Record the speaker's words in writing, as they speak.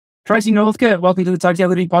Tracey Northcott, welcome to the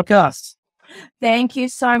TLP podcast. Thank you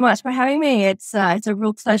so much for having me. It's a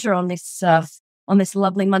real pleasure on this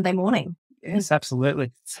lovely Monday morning. Yes,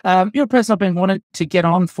 absolutely. You're a person I've been wanting to get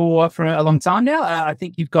on for a long time now. I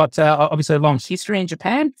think you've got obviously a long history in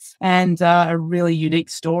Japan and a really unique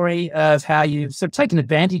story of how you've sort of taken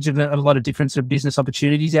advantage of a lot of different sort of business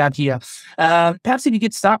opportunities out here. Perhaps if you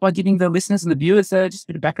could start by giving the listeners and the viewers just a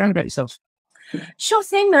bit of background about yourself. Sure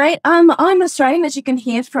thing, mate. I'm Australian, as you can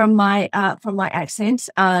hear from my accent.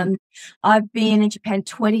 I've been in Japan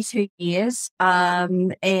 22 years.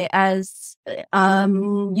 As an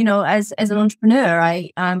entrepreneur,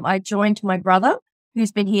 I joined my brother,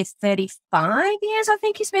 who's been here 35 years. I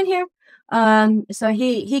think he's been here. So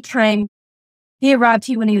he arrived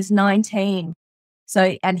here when he was 19.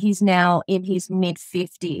 So, and he's now in his mid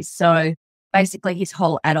 50s. So basically his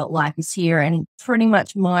whole adult life is here, and pretty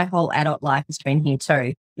much my whole adult life has been here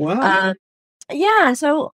too. Wow.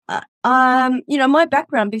 So, my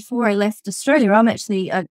background before I left Australia, I'm actually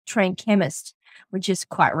a trained chemist, which is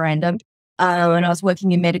quite random. And I was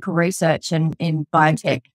working in medical research and in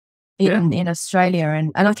biotech in Australia.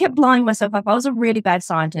 And I kept blowing myself up. I was a really bad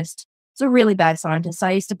scientist. I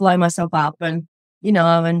used to blow myself up and,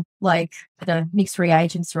 mix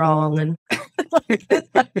reagents wrong and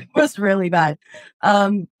it was really bad.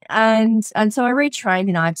 And so I retrained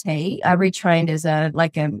in IT. I retrained as a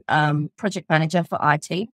project manager for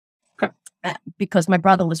IT because my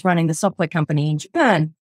brother was running the software company in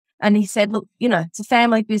Japan. And he said, look, it's a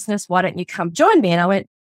family business. Why don't you come join me? And I went,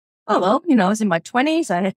 oh, well, I was in my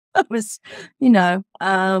 20s. I was,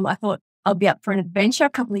 I thought I'll be up for an adventure a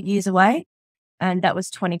couple of years away. And that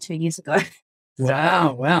was 22 years ago.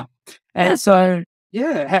 Wow. And so,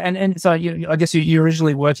 and so I guess you're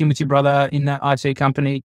originally working with your brother in that IT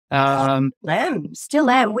company. Still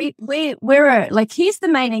am. We're he's the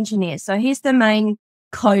main engineer. So he's the main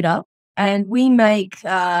coder. And we make,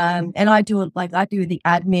 and I do the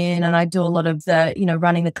admin, and I do a lot of the,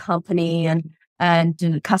 running the company and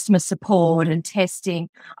do the customer support and testing.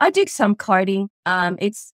 I do some coding.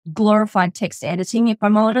 It's glorified text editing, if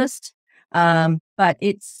I'm honest. But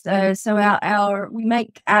it's, we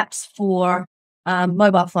make apps for,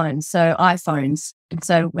 mobile phones, so iPhones. And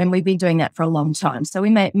so, when we've been doing that for a long time. So we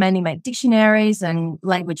mainly make dictionaries and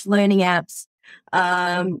language learning apps.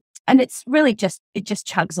 And it's really it just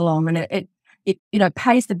chugs along, and it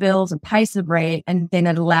pays the bills and pays the rent, and then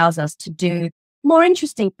it allows us to do more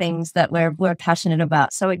interesting things that we're passionate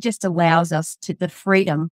about. So it just allows us the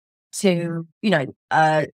freedom to,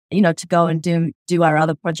 to go and do our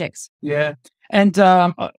other projects. Yeah. And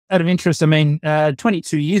out of interest,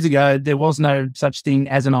 22 years ago, there was no such thing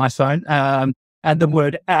as an iPhone. And the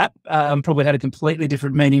word app probably had a completely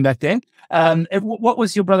different meaning back then. What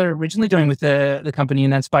was your brother originally doing with the company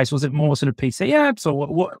in that space? Was it more sort of PC apps,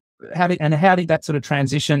 or how did that sort of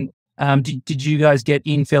transition? Did you guys get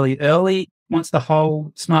in fairly early once the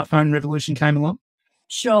whole smartphone revolution came along?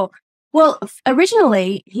 Sure. Well,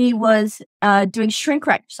 originally he was doing shrink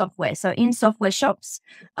wrap software, so in software shops,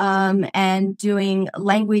 and doing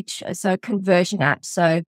language, so conversion apps,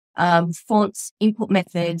 so fonts, input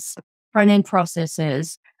methods, front-end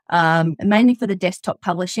processors, mainly for the desktop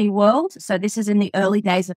publishing world. So this is in the early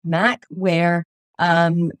days of Mac, where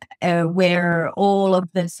all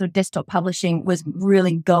of the sort of desktop publishing was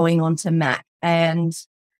really going onto Mac. And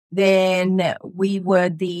then we were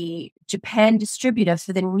the Japan distributor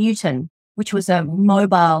for the Newton, which was a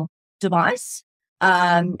mobile device.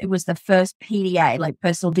 It was the first PDA, like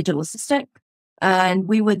personal digital assistant. And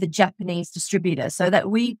we were the Japanese distributor. So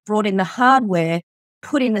that we brought in the hardware,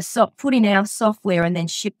 put in our software, and then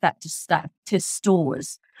ship that to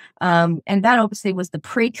stores. And that obviously was the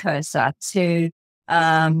precursor to,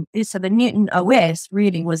 so the Newton OS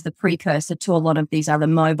really was the precursor to a lot of these other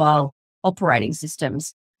mobile operating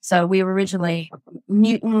systems. So we were originally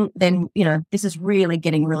Newton, then, this is really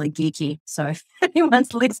getting really geeky. So if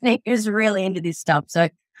anyone's listening who's really into this stuff. So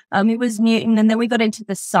it was Newton, and then we got into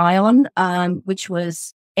the Scion, which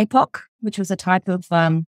was Epoch, which was a type of,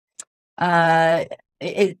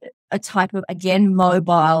 again,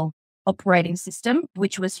 mobile operating system,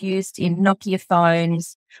 which was used in Nokia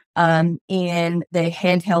phones, in the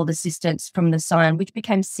handheld assistants from the Scion, which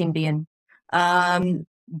became Symbian.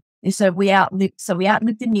 So we outlived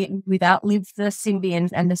the Newton, we've outlived the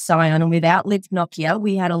Symbian and the Scion, and we've outlived Nokia.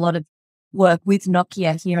 We had a lot of work with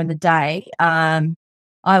Nokia here in the day.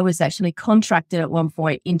 I was actually contracted at one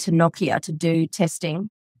point into Nokia to do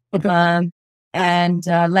testing. Okay. And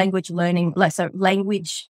language learning,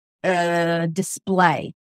 language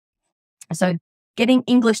display. So getting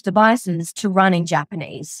English devices to run in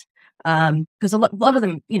Japanese. Because a lot of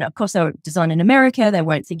them, of course, they were designed in America. They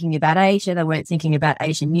weren't thinking about Asia. They weren't thinking about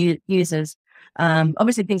Asian users.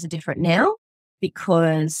 Obviously, things are different now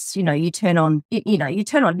because you turn on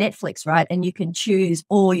Netflix, right, and you can choose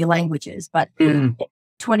all your languages. But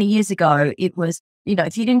 20 years ago, it was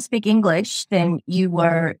if you didn't speak English, then you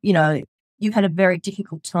were you had a very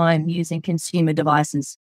difficult time using consumer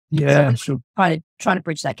devices. Yeah, sure. Trying to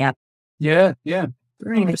bridge that gap. Yeah.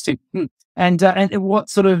 Very interesting. And what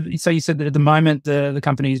sort of, so you said that at the moment the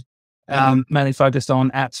company's mainly focused on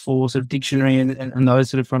apps for sort of dictionary and those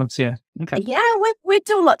sort of products. Yeah. Okay. Yeah, we're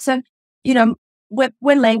doing lots of, we're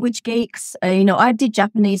language geeks. I did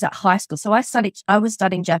Japanese at high school. So I was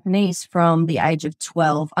studying Japanese from the age of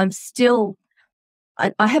 12.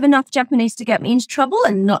 I have enough Japanese to get me into trouble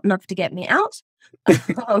and not enough to get me out.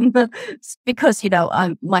 Because,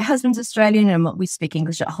 my husband's Australian and we speak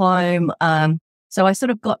English at home. So I sort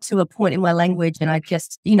of got to a point in my language and I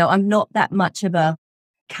just, I'm not that much of a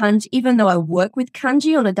kanji, even though I work with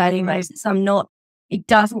kanji on a daily basis, it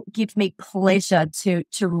doesn't give me pleasure to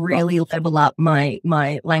really level up my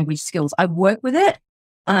language skills. I work with it.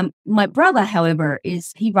 My brother, however,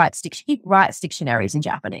 he writes dictionaries in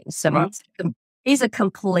Japanese. So he's a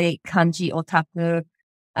complete kanji otaku.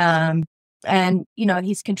 And,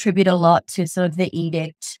 he's contributed a lot to sort of the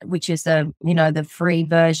edict, which is the free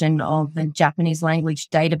version of the Japanese language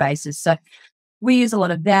databases. So we use a lot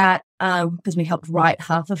of that because we helped write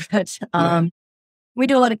half of it. We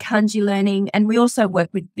do a lot of kanji learning, and we also work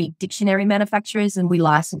with big dictionary manufacturers, and we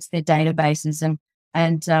license their databases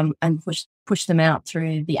and push them out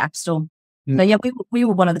through the App Store. So yeah, we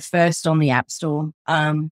were one of the first on the App Store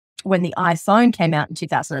when the iPhone came out in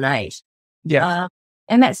 2008. Yeah.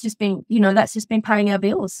 And that's just been paying our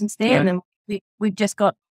bills since then. Yeah. And we've just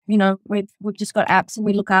got, we've just got apps and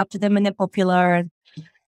we look after them and they're popular. And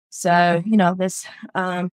so, there's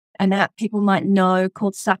an app people might know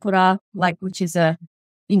called Sakura, which is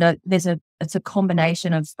it's a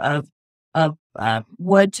combination of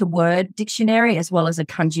word to word dictionary as well as a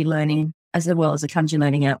kanji learning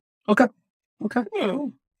app. Okay.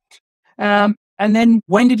 And then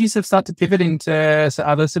when did you sort of start to pivot into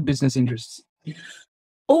other sort of business interests?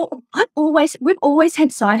 We've always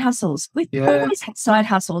had side hustles.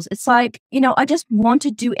 It's like, I just want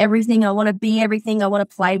to do everything. I want to be everything. I want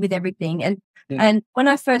to play with everything. And when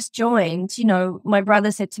I first joined, my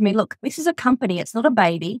brother said to me, look, this is a company. It's not a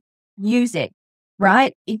baby. Use it,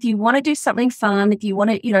 right? If you want to do something fun, if you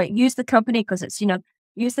want to, use the company because it's,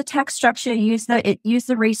 use the tax structure, use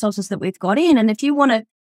the resources that we've got in. And if you want to,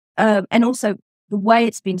 and also the way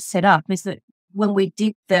it's been set up is that when we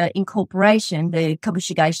did the incorporation, the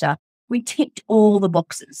Kabushigeisha, we ticked all the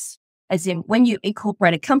boxes. As in, when you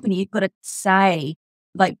incorporate a company, you've got to say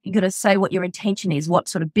what your intention is, what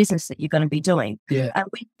sort of business that you're going to be doing. Yeah.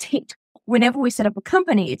 We ticked, whenever we set up a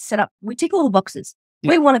company, it's set up, we tick all the boxes.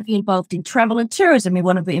 Yeah. We want to be involved in travel and tourism. We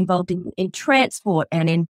want to be involved in transport and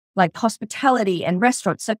in hospitality and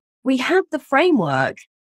restaurants. So we have the framework,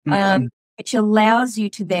 which allows you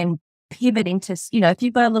to then pivot into, if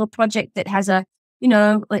you've got a little project that has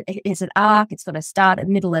it's an arc, it's got a start, a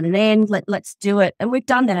middle, and an end, let's do it. And we've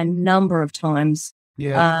done that a number of times.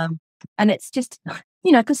 Yeah. And it's just,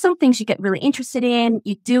 because some things you get really interested in,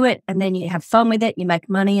 you do it, and then you have fun with it, you make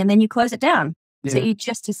money, and then you close it down. Yeah. So you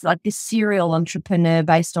just is like this serial entrepreneur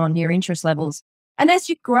based on your interest levels. And as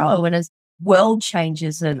you grow and as world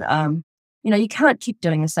changes and, you can't keep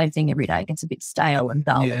doing the same thing every day. It gets a bit stale and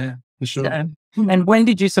dull. Yeah, for sure. And when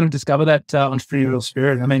did you sort of discover that entrepreneurial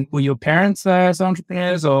spirit? I mean, were your parents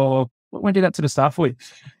entrepreneurs, or when did that sort of start for you?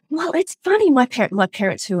 Well, it's funny. My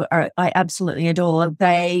parents, who I absolutely adore,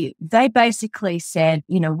 they basically said,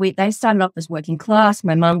 they started off as working class.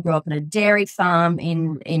 My mum grew up on a dairy farm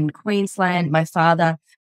in Queensland. My father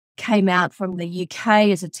came out from the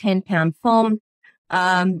UK as a 10-pound farm,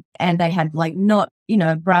 and they had not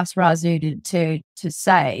brass razoo to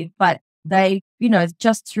save, but they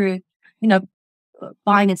just through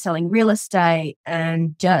buying and selling real estate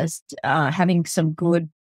and just having some good,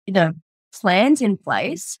 plans in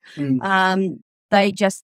place. They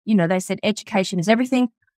just, they said education is everything.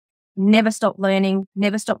 Never stop learning,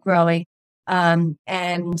 never stop growing. And,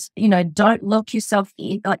 don't lock yourself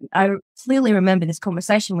in. I clearly remember this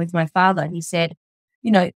conversation with my father. He said,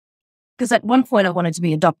 because at one point I wanted to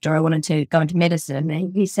be a doctor. I wanted to go into medicine.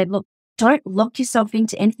 And he said, look, don't lock yourself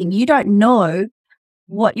into anything. You don't know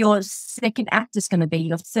what your second act is going to be,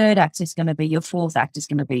 your third act is going to be, your fourth act is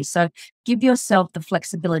going to be. So give yourself the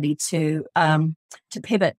flexibility to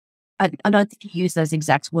pivot. I don't think he used those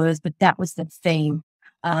exact words, but that was the theme.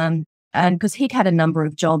 And because he'd had a number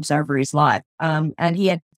of jobs over his life, and he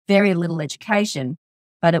had very little education.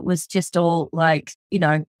 but it was just all like,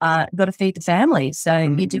 got to feed the family. So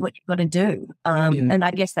you do what you've got to do. And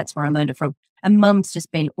I guess that's where I learned it from. And mum's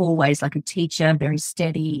just been always like a teacher, very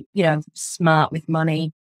steady, smart with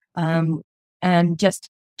money, and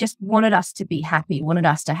just wanted us to be happy, wanted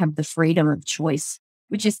us to have the freedom of choice,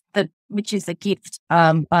 which is a gift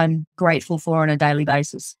I'm grateful for on a daily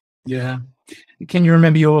basis. Yeah. Can you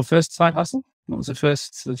remember your first side hustle? What was the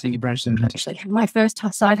first sort of thing you branched into? Actually, my first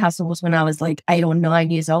side hustle was when I was like 8 or 9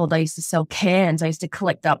 years old. I used to sell cans. I used to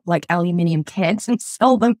collect up like aluminium cans and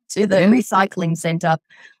sell them to the recycling center.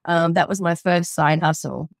 That was my first side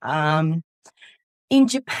hustle. In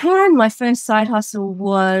Japan, my first side hustle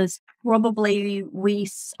was probably we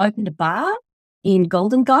opened a bar in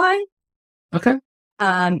Golden Guy. Okay.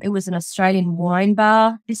 It was an Australian wine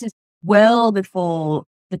bar. This is well before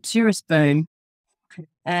the tourist boom.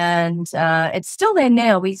 And it's still there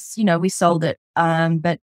now. We sold it.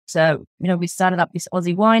 But we started up this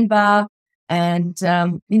Aussie wine bar. And,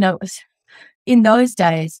 in those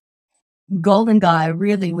days, Golden Guy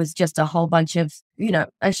really was just a whole bunch of,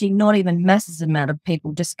 actually not even massive amount of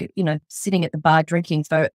people just, sitting at the bar drinking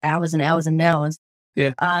for hours and hours and hours.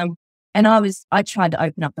 Yeah. And I tried to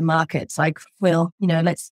open up the market. It's like, well,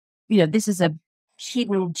 this is a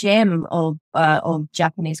hidden gem of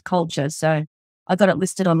Japanese culture. So I got it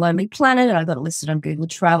listed on Lonely Planet, and I got it listed on Google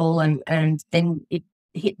Travel, and then it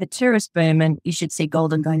hit the tourist boom, and you should see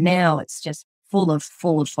Golden Guy now. It's just full of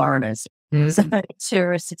foreigners. So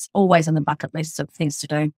tourists, it's always on the bucket list of things to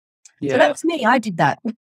do. Yeah. So that was me. I did that.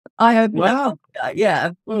 I opened up.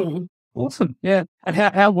 Yeah. Awesome. Yeah. And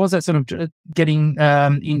how was that sort of getting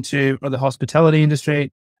into the hospitality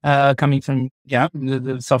industry, coming from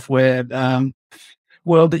the software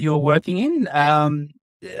world that you're working in?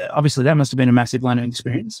 Obviously, that must have been a massive learning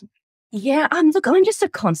experience. Yeah. Look, I'm just a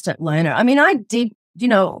constant learner. I mean, I did,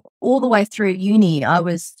 all the way through uni, I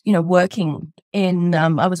was, working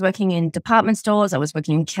in department stores. I was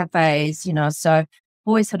working in cafes, so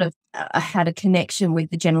always sort of had a connection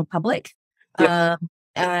with the general public. Yep.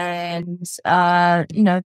 And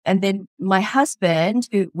then my husband,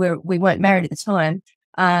 who we weren't married at the time,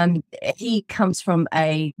 he comes from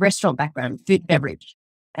a restaurant background, food and beverage.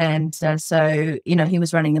 And so, he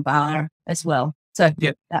was running the bar as well. So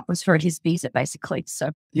that was for his visa, basically.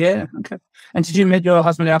 So yeah, okay. And did you meet your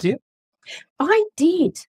husband out here? I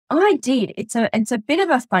did. It's a bit of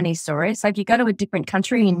a funny story. It's like you go to a different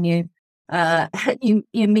country and you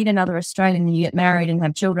meet another Australian and you get married and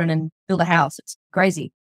have children and build a house. It's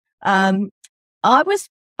crazy. I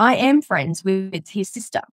am friends with his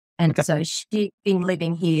sister. And so she'd been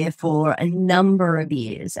living here for a number of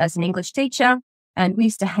years as an English teacher. And we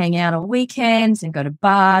used to hang out on weekends and go to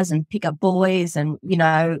bars and pick up boys and,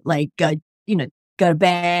 go to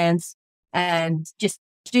bands and just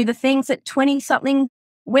do the things that 20-something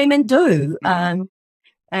women do.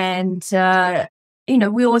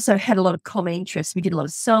 We also had a lot of common interests. We did a lot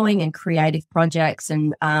of sewing and creative projects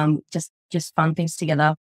and just fun things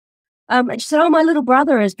together. And she said, my little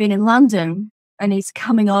brother has been in London and he's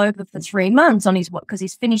coming over for 3 months because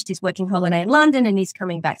he's finished his working holiday in London and he's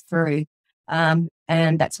coming back through. And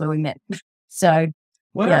that's where we met. So,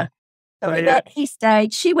 wow. But he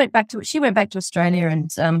stayed. She went back to Australia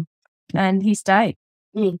and he stayed.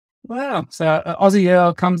 Wow. So Aussie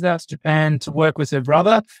girl comes out to Japan to work with her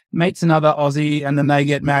brother, meets another Aussie, and then they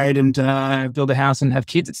get married and build a house and have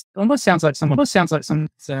kids. It almost sounds like some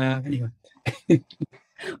anyway.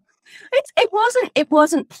 It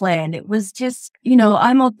wasn't planned. It was just,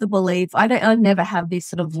 I'm of the belief I never have these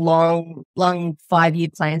sort of long 5-year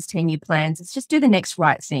plans, 10-year plans. It's just do the next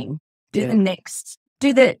right thing.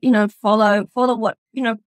 Follow what,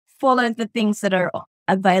 follow the things that are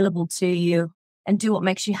available to you and do what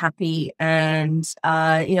makes you happy. And,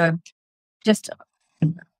 I mean,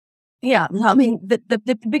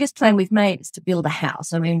 the biggest plan we've made is to build a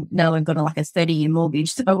house. I mean, now we've got a 30-year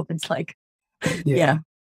mortgage. So it's like,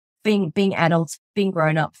 being adults, being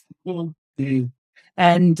grown up.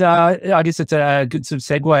 And I guess it's a good sort of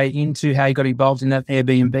segue into how you got involved in that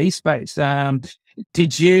Airbnb space.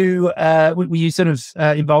 Did you, were you sort of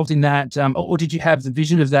involved in that, or did you have the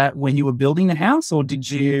vision of that when you were building the house, or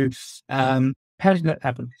did you, how did that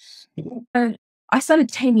happen? I started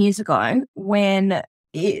 10 years ago when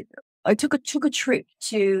I took a trip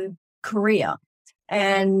to Korea,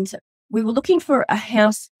 and we were looking for a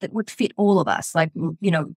house that would fit all of us, like,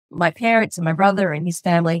 my parents and my brother and his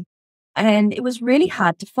family. And it was really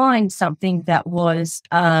hard to find something that was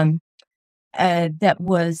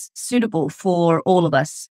suitable for all of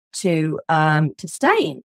us to stay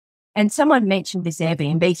in. And someone mentioned this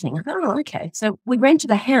Airbnb thing. I thought, oh, okay. So we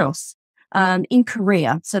rented a house in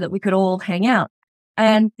Korea so that we could all hang out.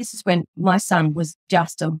 And this is when my son was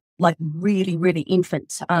just like really, really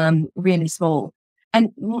infant, really small. And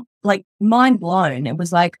like mind blown. It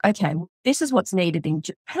was like, okay, well, this is what's needed in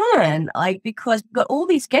Japan, like, because we've got all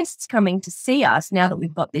these guests coming to see us now that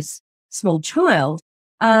we've got this small child.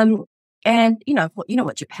 And you know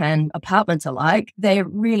what Japan apartments are like. They're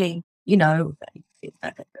really,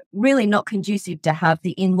 really not conducive to have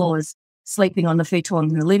the in-laws sleeping on the futon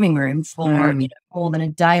in the living room for more than a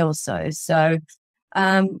day or so. So,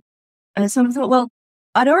 and so I thought, well,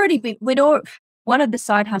 one of the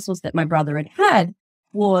side hustles that my brother had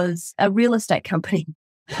was a real estate company.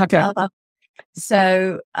 Okay.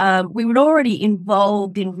 So we were already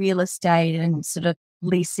involved in real estate and sort of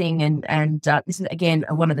leasing, and this is again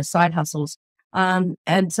one of the side hustles.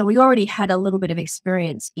 And so we already had a little bit of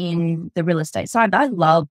experience in the real estate side. I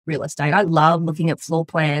love real estate. I love looking at floor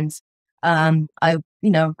plans. I go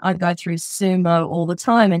through Sumo all the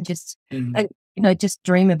time and just just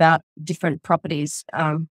dream about different properties.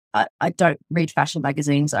 I don't read fashion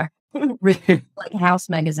magazines. I read like house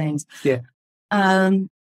magazines. Yeah. So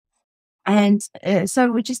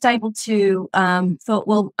we're just able to thought,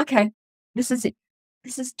 well, okay, this is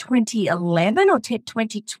 2011 or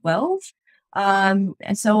 2012. And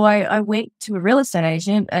so I went to a real estate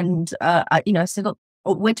agent and I said, look,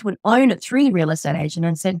 or went to an owner 3 real estate agent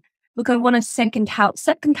and said, look, I want a second house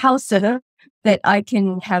that I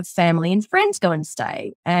can have family and friends go and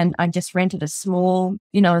stay. And I just rented a small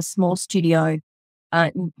studio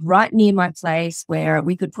right near my place where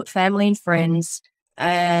we could put family and friends.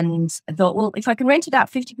 And I thought, well, if I can rent it out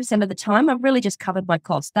 50% of the time, I've really just covered my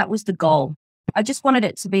costs. That was the goal. I just wanted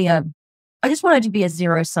it to be a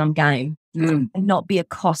zero-sum game and not be a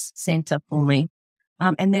cost center for me.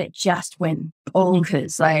 And then it just went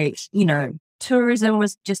bonkers. Like, tourism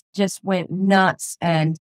was just went nuts.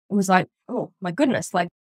 And it was like, oh my goodness, like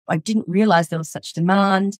I didn't realize there was such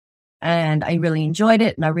demand, and I really enjoyed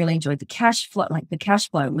it. And I really enjoyed the cash flow. Like the cash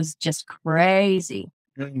flow was just crazy.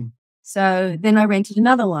 So then I rented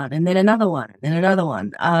another one, and then another one, and then another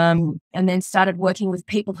one. And then started working with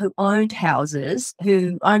people who owned houses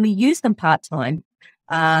who only used them part-time.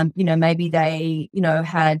 Maybe they,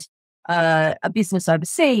 had a business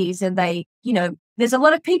overseas, and they, there's a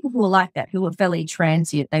lot of people who are like that, who are fairly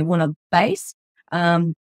transient. They want a base,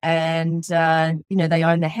 and they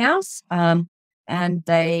own the house, and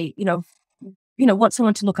they, want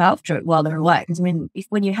someone to look after it while they're away. Because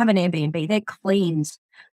when you have an Airbnb, they're cleaned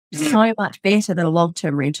so much better than a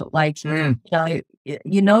long-term rental. Like, when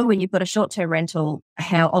you've got a short-term rental,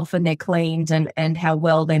 how often they're cleaned and how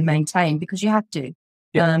well they're maintained, because you have to.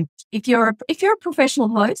 Yeah. If you're a professional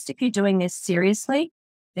host, if you're doing this seriously,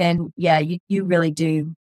 then you really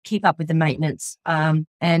do keep up with the maintenance. And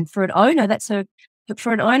for an owner,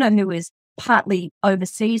 for an owner who is partly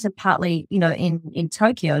overseas and partly, in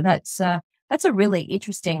Tokyo, that's a really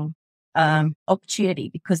interesting opportunity,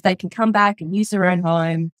 because they can come back and use their own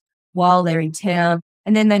home while they're in town,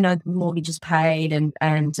 and then they know the mortgage is paid and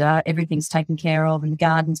everything's taken care of and the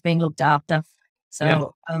garden's being looked after.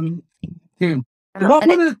 So,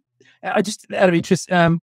 just out of interest,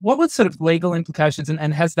 what were sort of legal implications,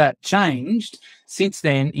 and has that changed since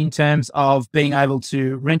then in terms of being able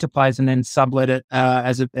to rent a place and then sublet it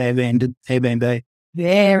as an Airbnb?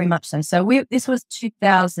 Very much so. So this was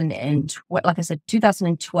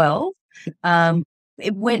 2012.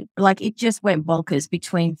 It just went bonkers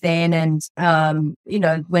between then and,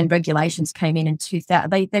 when regulations came in 2000,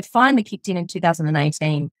 they finally kicked in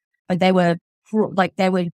 2018, but they were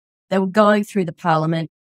going through the parliament,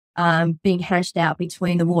 being hashed out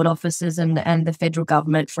between the ward officers and the federal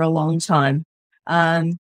government for a long time.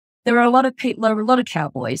 There were a lot of people, there were a lot of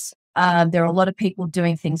cowboys. There were a lot of people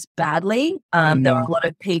doing things badly. There were a lot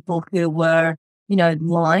of people who were,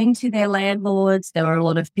 lying to their landlords. There were a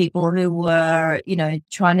lot of people who were,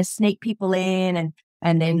 trying to sneak people in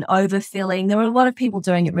and then overfilling. There were a lot of people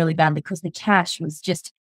doing it really badly because the cash was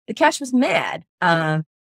mad.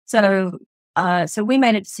 So we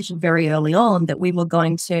made a decision very early on that we were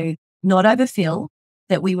going to not overfill,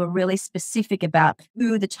 that we were really specific about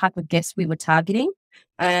who the type of guests we were targeting.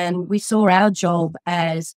 And we saw our job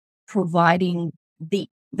as providing the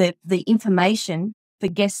information for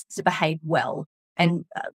guests to behave well. And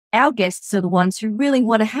our guests are the ones who really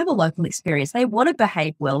want to have a local experience. They want to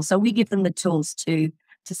behave well. So we give them the tools to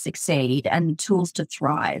succeed and the tools to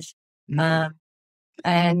thrive. And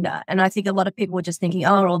I think a lot of people were just thinking,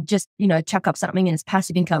 oh, I'll just, chuck up something and it's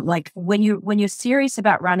passive income. Like when you're serious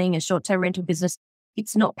about running a short-term rental business,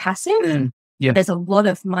 it's not passive. Yeah. There's a lot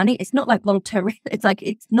of money. It's not like long-term. It's like,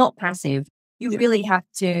 it's not passive. You really have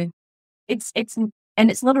to, and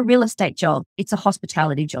it's not a real estate job; it's a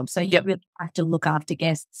hospitality job. So you really have to look after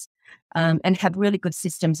guests and have really good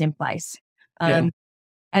systems in place.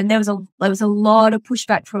 And there was a lot of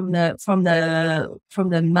pushback from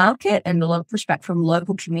the market, and a lot of pushback from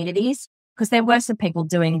local communities, because there were some people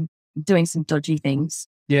doing some dodgy things.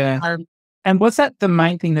 Yeah. And was that the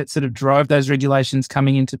main thing that sort of drove those regulations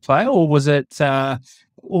coming into play, or was it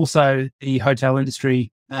also the hotel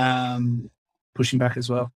industry pushing back as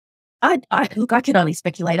well? Look, I could only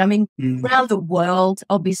speculate. I mean, around the world,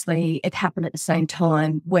 obviously, it happened at the same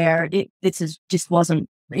time, where just wasn't,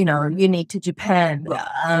 unique to Japan.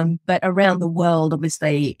 But around the world,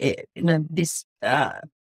 obviously, this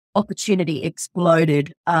opportunity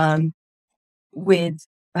exploded with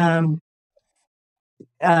the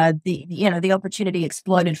opportunity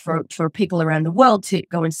exploded for people around the world to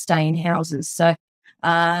go and stay in houses. So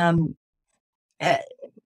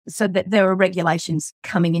so that there were regulations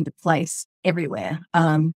coming into place everywhere.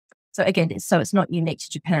 So again, it's not unique to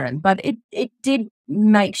Japan, but it did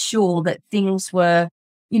make sure that things were,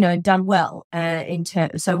 done well.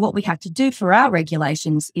 So what we have to do for our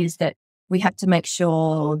regulations is that we have to make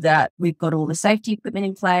sure that we've got all the safety equipment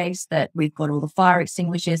in place, that we've got all the fire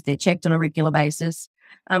extinguishers, they're checked on a regular basis,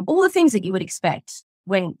 all the things that you would expect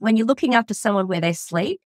when you're looking after someone where they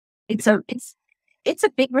sleep. It's a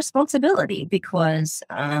big responsibility, because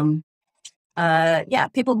people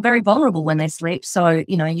are very vulnerable when they sleep. So,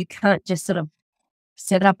 you can't just sort of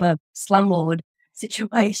set up a slumlord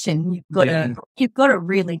situation. You've got to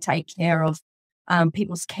really take care of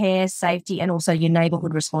people's care, safety, and also your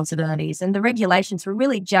neighborhood responsibilities. And the regulations were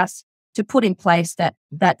really just to put in place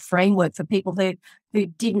that framework for people who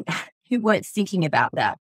weren't thinking about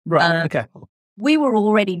that. Right. Okay. We were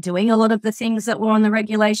already doing a lot of the things that were on the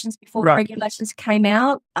regulations before the regulations came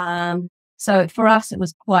out. So for us, it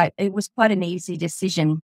was quite an easy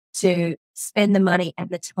decision to spend the money and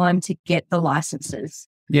the time to get the licenses.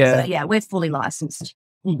 Yeah. So we're fully licensed.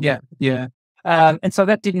 Yeah. Yeah. And so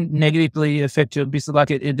that didn't negatively affect your business. Like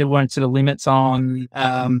there weren't sort of limits on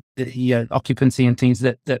the occupancy and things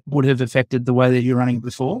that would have affected the way that you're running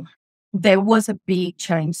before. There was a big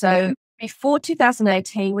change. So before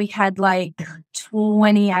 2018, we had like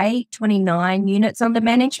 29 units under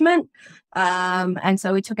management. And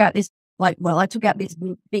so we took out this, I took out this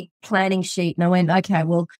big planning sheet, and I went, okay,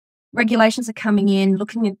 well, regulations are coming in,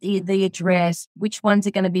 looking at the address, which ones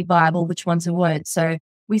are going to be viable, which ones weren't. So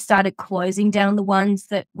we started closing down the ones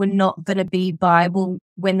that were not going to be viable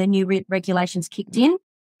when the new regulations kicked in.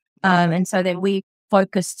 And so then we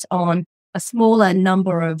focused on a smaller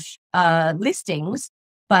number of listings,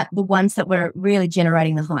 but the ones that were really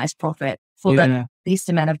generating the highest profit for the least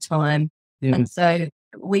amount of time. Yeah. And so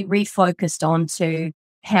we refocused onto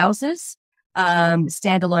houses,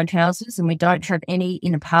 standalone houses, and we don't have any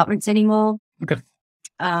in apartments anymore. Okay.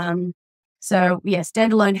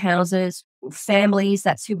 Standalone houses, families,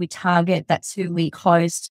 that's who we target, that's who we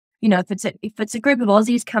host. If it's a group of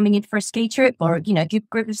Aussies coming in for a ski trip, or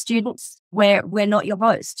group of students, we're not your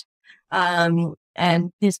host.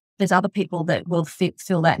 And there's other people that will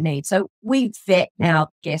fill that need. So we vet our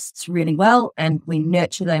guests really well, and we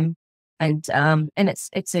nurture them, and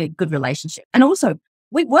it's a good relationship. And also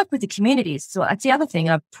we work with the communities. So that's the other thing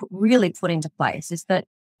I've really put into place, is that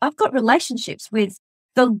I've got relationships with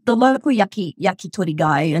the local yakitori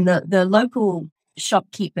guy, and the local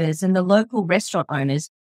shopkeepers, and the local restaurant owners,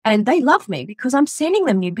 and they love me because I'm sending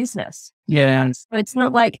them new business. Yeah. So it's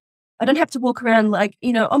not like I don't have to walk around like,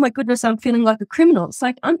 oh my goodness, I'm feeling like a criminal. It's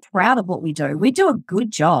like, I'm proud of what we do. We do a good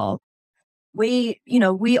job. We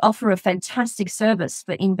offer a fantastic service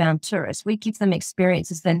for inbound tourists. We give them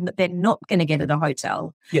experiences that they're not going to get at a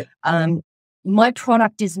hotel. Yeah. My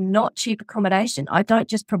product is not cheap accommodation. I don't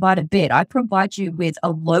just provide a bed. I provide you with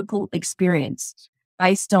a local experience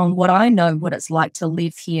based on what I know, what it's like to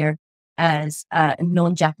live here as a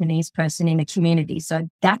non-Japanese person in a community. So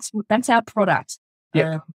that's our product.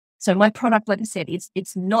 Yeah. So my product, like I said,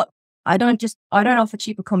 it's not, I don't offer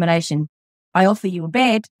cheap accommodation. I offer you a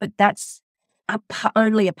bed, but that's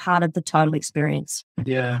only a part of the total experience.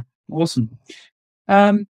 Yeah. Awesome.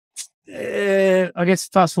 I guess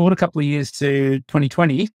fast forward a couple of years to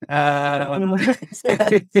 2020.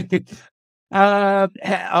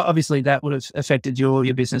 Obviously that would have affected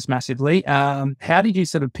your business massively. How did you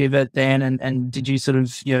sort of pivot then, and did you sort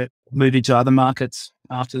of, move into other markets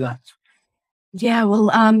after that? Yeah, well,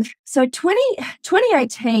 so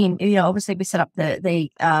 2018, obviously we set up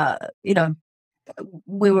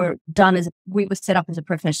we were set up as a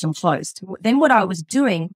professional host. Then what I was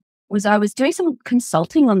doing was I was doing some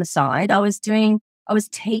consulting on the side. I was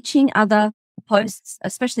teaching other hosts,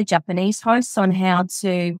 especially Japanese hosts, on how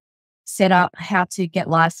to set up, how to get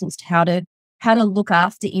licensed, how to look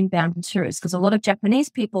after inbound tourists. Because a lot of Japanese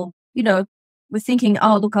people, were thinking,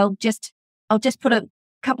 oh, look, I'll just put a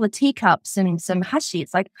couple of teacups and some hashi.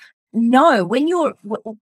 It's like, no, when you're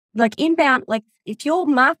like inbound, like if your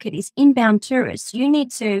market is inbound tourists, you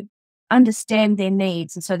need to understand their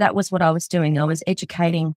needs. And so that was what I was doing. I was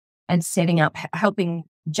educating and setting up, helping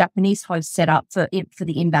Japanese hosts set up for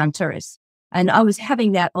the inbound tourists. And I was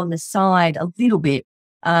having that on the side a little bit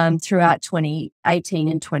throughout 2018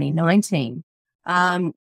 and 2019.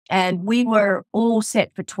 And we were all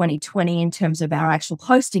set for 2020 in terms of our actual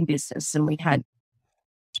hosting business. And we had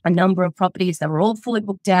a number of properties that were all fully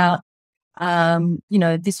booked out.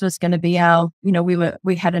 This was going to be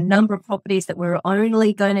we had a number of properties that we were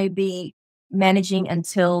only going to be managing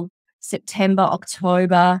until September,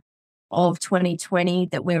 October of 2020,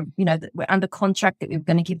 that we're under contract, that we were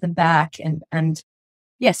going to give them back.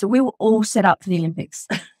 So we were all set up for the Olympics.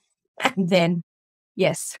 And then,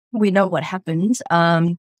 yes, we know what happened.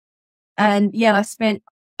 I spent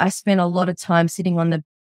a lot of time sitting on the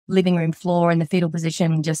living room floor in the fetal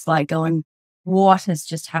position, just like going, what has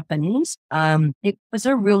just happened? It was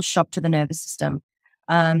a real shock to the nervous system.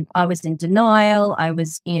 I was in denial. I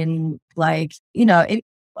was in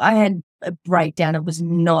I had a breakdown. It was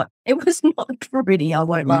not pretty. I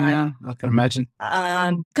won't lie. Yeah, I can imagine.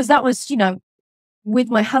 Because that was, with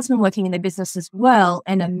my husband working in the business as well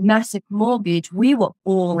and a massive mortgage, we were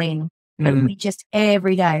all in. And we just,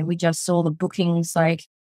 every day, we just saw the bookings. Like,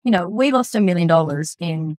 we lost $1 million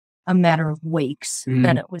in a matter of weeks.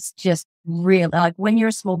 And it was just real. Like when you're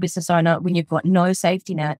a small business owner, when you've got no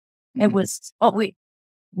safety net, it was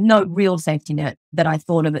no real safety net that I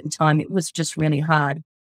thought of at the time. It was just really hard.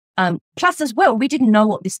 Plus as well, we didn't know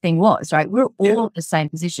what this thing was, right? We're all in the same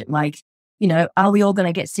position. Like, are we all going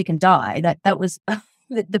to get sick and die? That was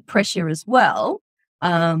the pressure as well.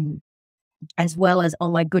 As well as, oh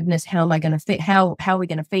my goodness, how am I going to feed? How are we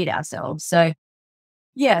going to feed ourselves? So,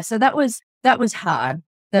 so that was hard.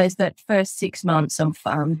 That first 6 months of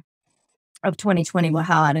 2020 were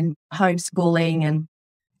hard, and homeschooling and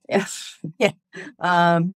and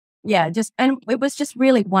it was just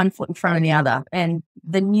really one foot in front of the other, and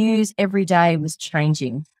the news every day was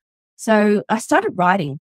changing. So I started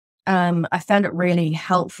writing. I found it really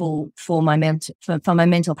helpful for my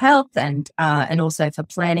mental health and also for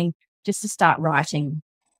planning, just to start writing.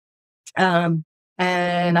 And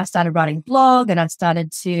I started writing a blog, and I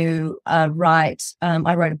started to write.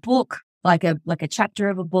 I wrote a book, like a chapter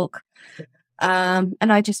of a book, and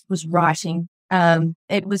I just was writing.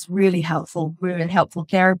 It was really helpful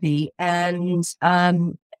therapy. And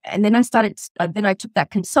then I started. Then I took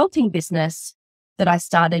that consulting business that I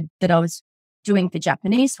started, that I was doing for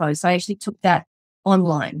Japanese hosts. I actually took that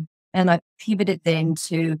online, and I pivoted then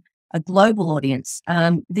to a global audience.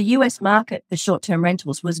 The US market for short-term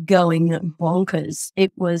rentals was going bonkers.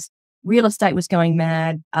 Real estate was going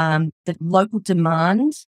mad. The local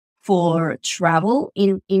demand for travel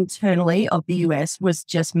internally of the US was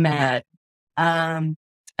just mad. And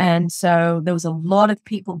so there was a lot of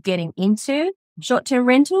people getting into short-term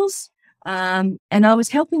rentals. And I was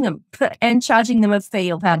helping them and charging them a fee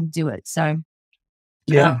of how to do it. So,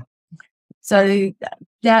 so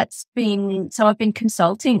I've been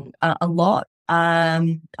consulting a lot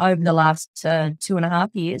over the last 2.5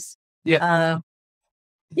 years. And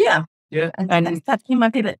that's been my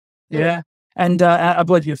pivot. Yeah. And I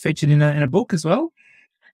believe you're featured in a book as well.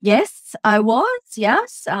 Yes, I was.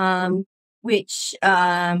 Yes. Which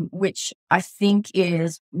I think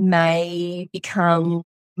may become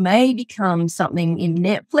something in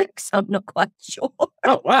Netflix. I'm not quite sure.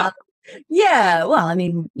 Oh, wow. Yeah, well, I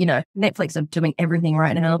mean, Netflix are doing everything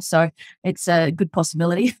right now, so it's a good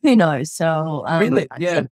possibility. Who knows? So, really,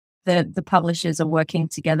 yeah, the publishers are working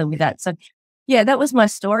together with that. So, yeah, that was my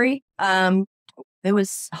story. There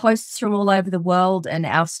was hosts from all over the world, and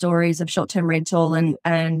our stories of short-term rental and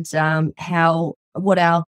what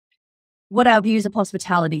our views of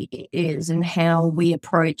hospitality is, and how we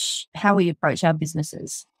approach our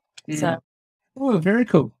businesses. So, very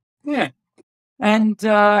cool. Yeah. And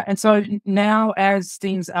so now, as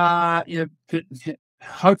things are,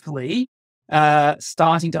 hopefully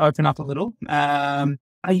starting to open up a little, are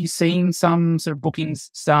you seeing some sort of bookings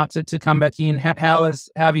start to come back in? How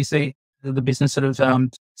have you seen the business sort of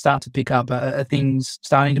start to pick up? Are things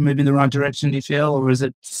starting to move in the right direction, do you feel, or is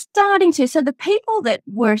it starting to? So the people that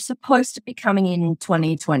were supposed to be coming in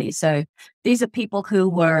 2020, so these are people who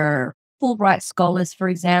were Fulbright scholars, for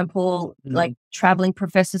example, like traveling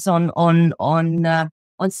professors on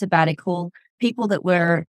sabbatical, people that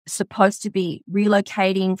were supposed to be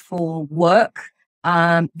relocating for work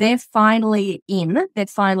they're finally in. They're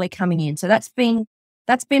finally coming in. So that's been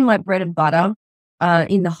my bread and butter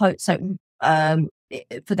in the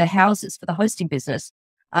for the houses, for the hosting business.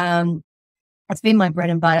 It's been my bread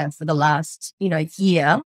and butter for the last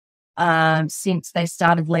year since they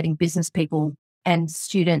started letting business people and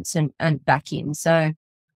students and back in. So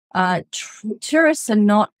tourists are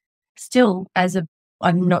not still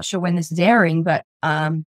I'm not sure when this is airing, but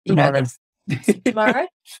Tomorrow. Tomorrow.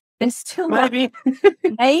 They're still Maybe.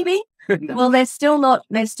 maybe. Well, they're still not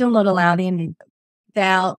allowed in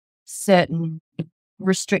without certain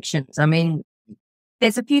restrictions. I mean,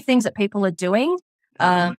 there's a few things that people are doing,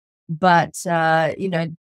 but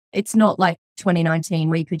it's not like 2019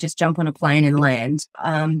 where you could just jump on a plane and land.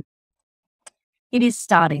 It is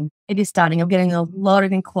starting. I'm getting a lot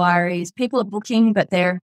of inquiries. People are booking, but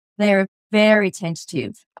they're very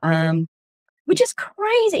tentative, which is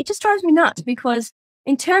crazy. It just drives me nuts because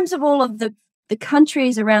in terms of all of the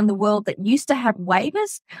countries around the world that used to have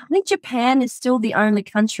waivers, I think Japan is still the only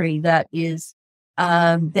country that is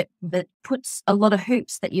that puts a lot of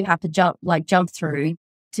hoops that you have to jump through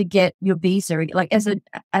to get your visa, like as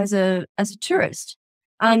a tourist,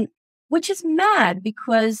 which is mad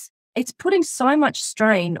because it's putting so much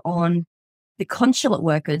strain on the consulate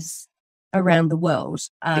workers around the world.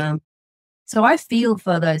 So I feel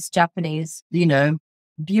for those Japanese,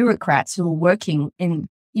 bureaucrats who are working in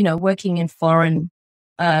foreign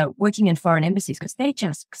embassies because they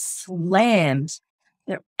just slammed.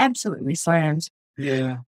 They're absolutely slammed.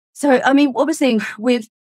 Yeah. So, I mean, obviously we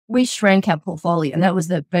shrank our portfolio, and that was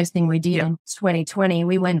the first thing we did in 2020.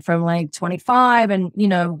 We went from like 25 and,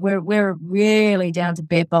 we're really down to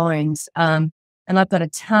bare bones. And I've got a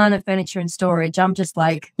ton of furniture in storage. I'm just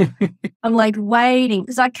like, I'm like waiting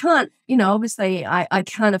because I can't, obviously I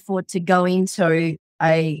can't afford to go into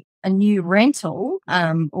a new rental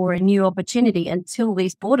or a new opportunity until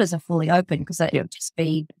these borders are fully open because that would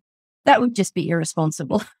just be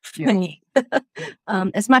irresponsible for me.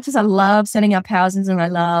 As much as I love setting up houses and I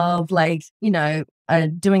love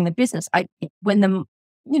doing the business, when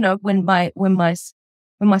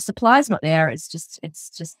my supply's not there, it's just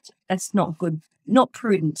that's not good, not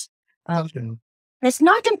prudent. There's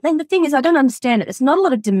not, and the thing is, I don't understand it. There's not a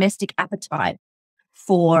lot of domestic appetite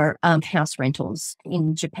for house rentals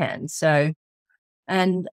in Japan. So,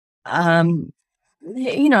 and the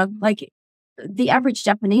average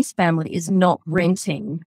Japanese family is not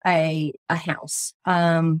renting a house.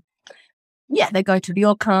 They go to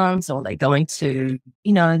ryokans or they're going to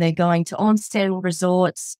onsen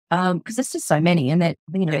resorts because there's just so many, and that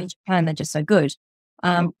in Japan they're just so good.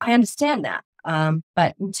 I understand that,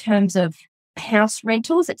 but in terms of house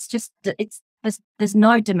rentals, there's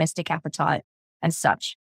no domestic appetite as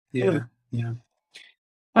such. Yeah.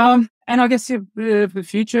 And I guess for the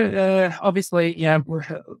future, obviously,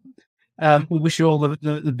 we wish you all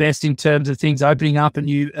the best in terms of things opening up and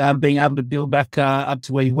you being able to build back up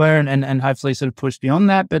to where you were and hopefully sort of push beyond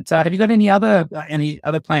that. But have you got any other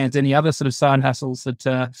plans, any other sort of side hustles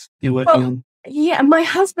that you're working on? Yeah, my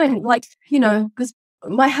husband, because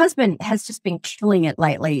my husband has just been killing it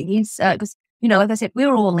lately. He's because like I said, we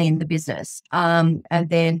were all in the business, and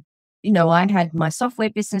then I had my software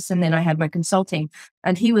business and then I had my consulting,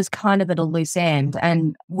 and he was kind of at a loose end.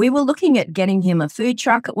 And we were looking at getting him a food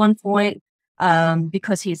truck at one point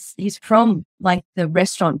because he's from like the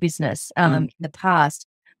restaurant business in the past.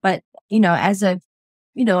 But as a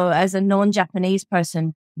non-Japanese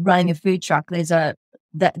person running a food truck,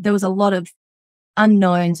 there was a lot of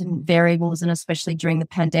unknowns and variables, and especially during the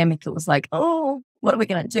pandemic, it was like, oh, what are we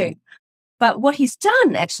going to do? But what he's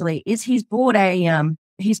done actually is he's bought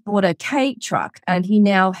a cake truck, and he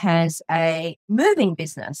now has a moving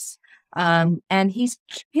business, and he's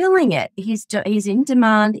killing it. He's in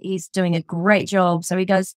demand. He's doing a great job. So he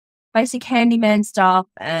does basic handyman stuff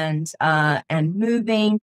and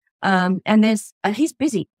moving, and he's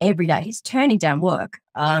busy every day. He's turning down work.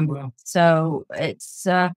 Wow. So it's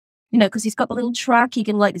because he's got the little truck, he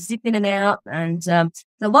can like zip in and out, and a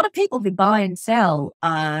lot of people who buy and sell,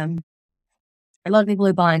 or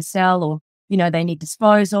they need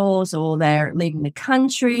disposals, or they're leaving the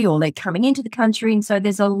country, or they're coming into the country, and so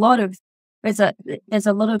there's a lot of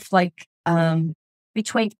like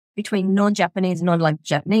between non-Japanese and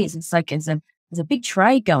non-Japanese. It's like there's a big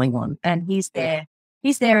trade going on, and he's there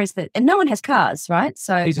and no one has cars, right?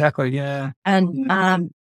 So exactly, yeah, and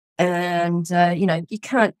you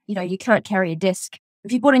can't carry a desk.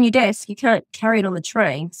 If you bought a new desk, you can't carry it on the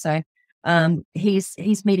train. So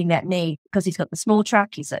he's meeting that need because he's got the small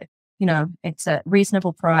truck. It's a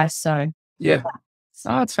reasonable price. So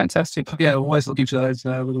Oh, it's fantastic. Yeah, always looking for those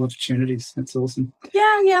little opportunities. That's awesome.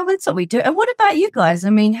 Yeah, that's what we do. And what about you guys? I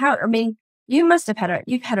mean, you must have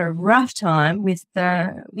you've had a rough time with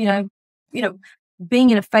being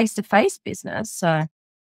in a face-to-face business. So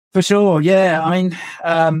For sure, yeah. I mean,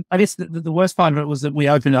 I guess the worst part of it was that we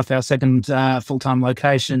opened up our second full-time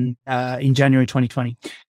location in January 2020.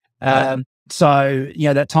 So,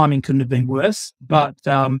 that timing couldn't have been worse. But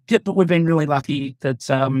but we've been really lucky that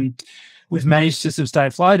we've managed to sort of stay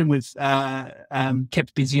afloat, and we've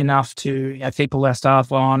kept busy enough to keep all our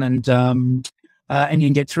staff on and you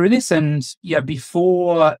can get through this. And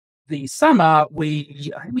before the summer,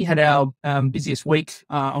 we had our busiest week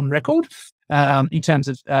on record in terms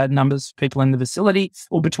of numbers of people in the facility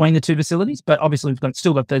or between the two facilities. But obviously, we've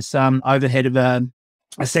still got this overhead of a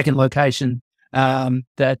second location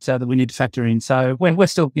that we need to factor in. So we're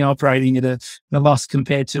still operating at a loss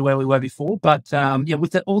compared to where we were before. But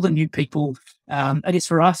with all the new people, I guess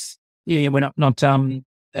for us, we're not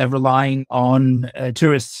relying on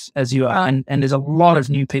tourists as you are, and there's a lot of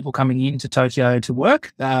new people coming into Tokyo to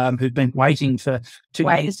work who've been waiting for 2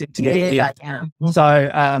 years to get here. So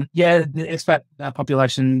the expat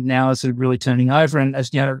population now is sort of really turning over, and as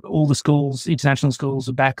all the schools, international schools,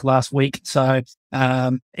 are back last week. So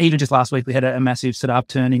even just last week we had a massive sort of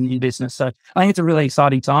upturn in business. So I think it's a really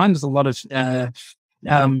exciting time. There's a lot of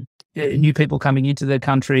new people coming into the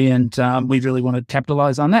country, and we really want to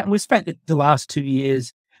capitalize on that. And we've spent the last 2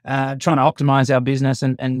 years trying to optimize our business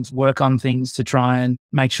and work on things to try and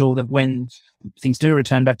make sure that when things do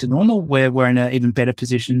return back to normal, we're in an even better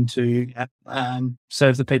position to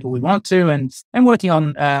serve the people we want to, and working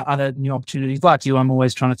on other new opportunities. Like you, I'm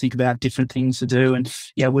always trying to think about different things to do. And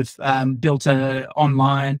we've built an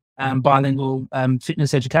online bilingual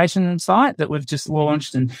fitness education site that we've just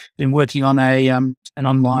launched, and been working on an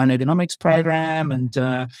online ergonomics program and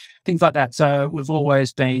things like that. So we've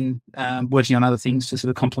always been working on other things to sort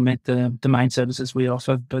of complement the main services we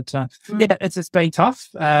offer. But it's been tough,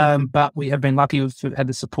 but we have been lucky. We've had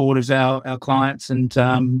the support of our clients and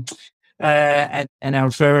our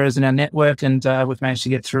referrers and our network, and we've managed to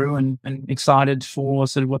get through, and excited for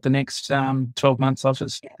sort of what the next 12 months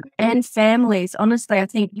offers. And families, honestly, I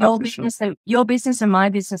think your business and my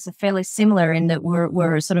business are fairly similar in that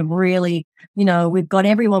we're sort of really, we've got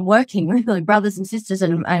everyone working, really, brothers and sisters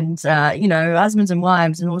and husbands and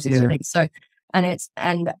wives and all sorts of things. So, and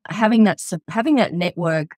having that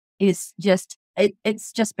network is just,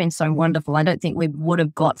 it's just been so wonderful. I don't think we would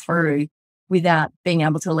have got through without being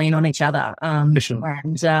able to lean on each other. Sure.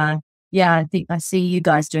 And I think I see you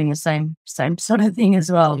guys doing the same sort of thing as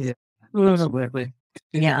well. Yeah, absolutely.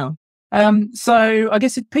 Yeah. So I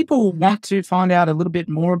guess if people want to find out a little bit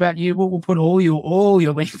more about you, we'll put all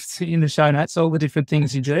your links in the show notes, all the different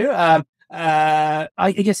things you do. I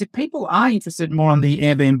guess if people are interested more on the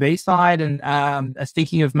Airbnb side and are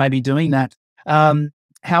thinking of maybe doing that,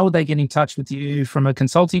 how would they get in touch with you from a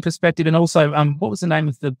consulting perspective? And also, what was the name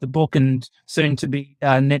of the book and soon to be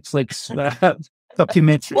Netflix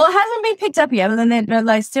documentary? Well, it hasn't been picked up yet, but then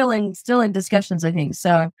they're still in discussions, I think.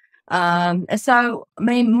 So, I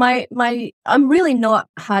mean, I'm really not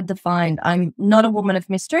hard to find. I'm not a woman of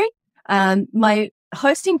mystery. My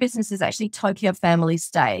hosting business is actually Tokyo Family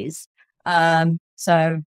Stays.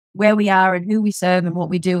 So where we are and who we serve and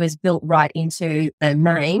what we do is built right into the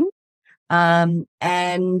name.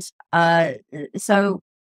 So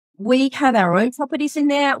we have our own properties in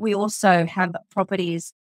there. We also have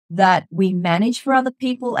properties that we manage for other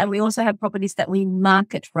people, and we also have properties that we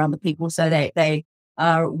market for other people. So they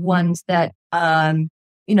are ones that,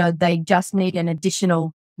 they just need an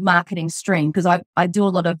additional marketing stream, because I do a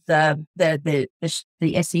lot of the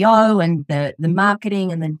SEO and the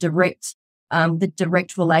marketing and the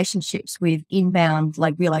direct relationships with inbound,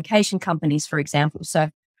 like relocation companies, for example. So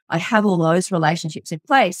I have all those relationships in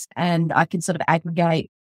place, and I can sort of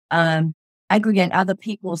aggregate other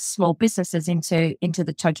people's small businesses into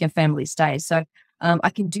the Tokyo Family Stays. So I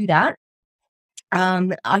can do that.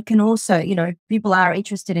 I can also, if people are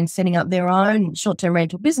interested in setting up their own short-term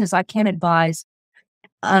rental business, I can advise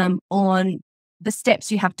on the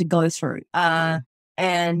steps you have to go through. And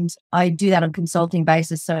I do that on consulting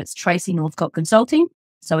basis. So it's Tracey Northcott Consulting.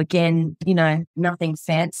 So again, nothing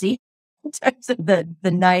fancy in terms of the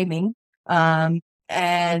naming. I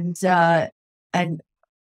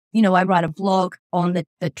write a blog on the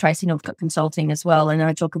Tracey Northcott Consulting as well. And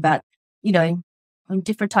I talk about,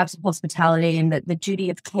 different types of hospitality and the duty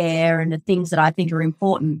of care and the things that I think are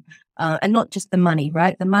important, and not just the money,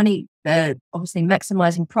 right? The money, obviously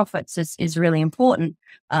maximizing profits is really important.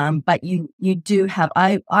 But you do have,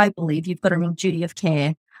 I believe you've got a real duty of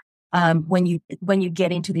care when you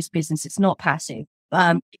get into this business. It's not passive.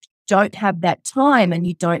 if you don't have that time and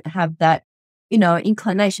you don't have that,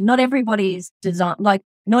 inclination, not everybody is designed, like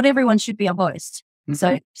not everyone should be a host. Mm-hmm.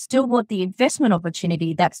 So still want the investment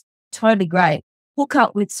opportunity, that's totally great. Hook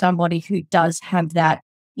up with somebody who does have that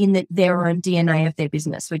in their own DNA of their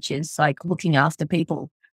business, which is like looking after people.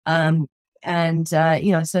 So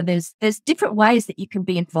there's different ways that you can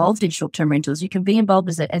be involved in short-term rentals. You can be involved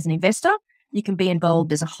as an investor. You can be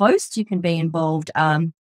involved as a host. You can be involved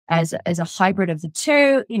as a hybrid of the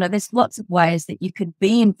two. There's lots of ways that you could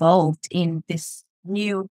be involved in this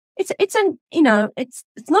new. It's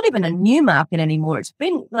not even a new market anymore. It's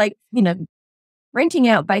been like, renting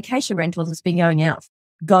out vacation rentals has been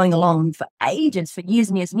going along for ages, for years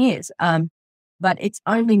and years and years. But it's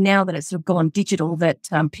only now that it's sort of gone digital that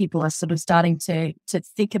people are sort of starting to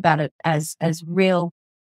think about it as real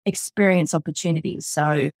experience opportunities.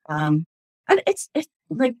 So, and it's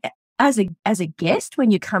like as a guest,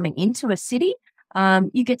 when you're coming into a city,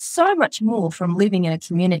 you get so much more from living in a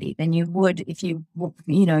community than you would if you go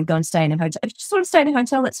and stay in a hotel. If you just want to stay in a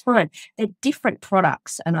hotel, that's fine. They're different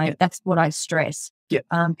products, and that's what I stress. Yeah,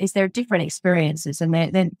 is there different experiences, and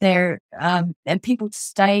they're and people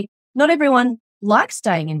stay. Not everyone likes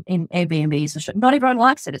staying in Airbnbs. Or not everyone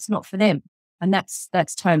likes it. It's not for them, and that's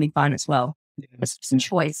totally fine as well. yeah. It's just a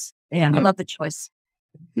choice. Yeah, I love the choice.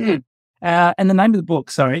 Hmm. And the name of the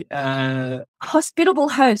book, sorry, Hospitable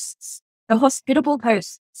Hosts. The Hospitable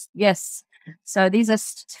Hosts. Yes. So these are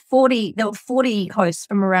 40. There were 40 hosts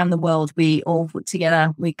from around the world. We all put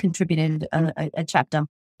together. We contributed a chapter.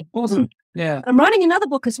 Awesome. Yeah. I'm writing another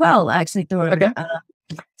book as well. Actually, Okay.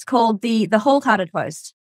 It's called the Wholehearted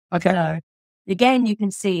Host. Okay. So again, you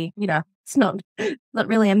can see, it's not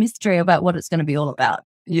really a mystery about what it's going to be all about.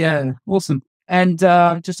 Yeah. Awesome. And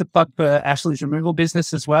just a plug for Ashley's removal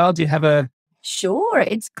business as well. Do you have a? Sure.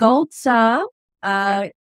 It's Gold Star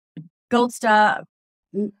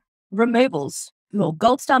Removals, or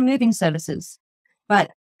Gold Star Moving Services.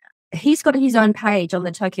 But he's got his own page on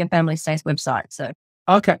the Tokyo Family Stays website. So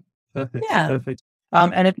Okay. Perfect. Yeah. Perfect.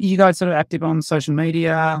 And if you guys sort of active on social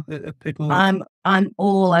media, people. I'm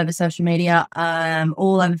all over social media.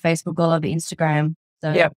 All over Facebook, all over Instagram.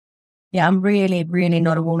 So yeah, I'm really, really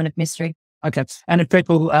not a woman of mystery. Okay. And if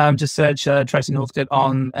people just search Tracey Northcott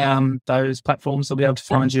on those platforms, they'll be able to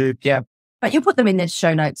find you. Yeah. But you'll put them in the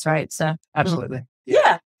show notes, right? So Absolutely.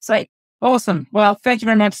 yeah, sweet. Awesome. Well, thank you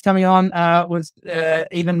very much for coming on. It was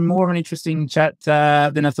even more of an interesting chat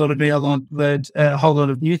than I thought it'd be. I learned a whole lot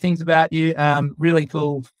of new things about you. Really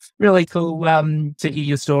cool to hear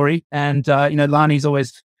your story. And, Lani's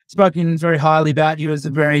always spoken very highly about you as a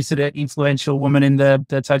very sort of influential woman in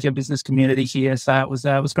the Tokyo business community here. So it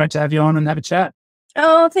was great to have you on and have a chat.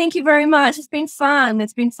 Oh, thank you very much. It's been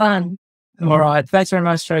fun. All right. Thanks very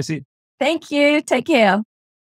much, Tracey. Thank you. Take care.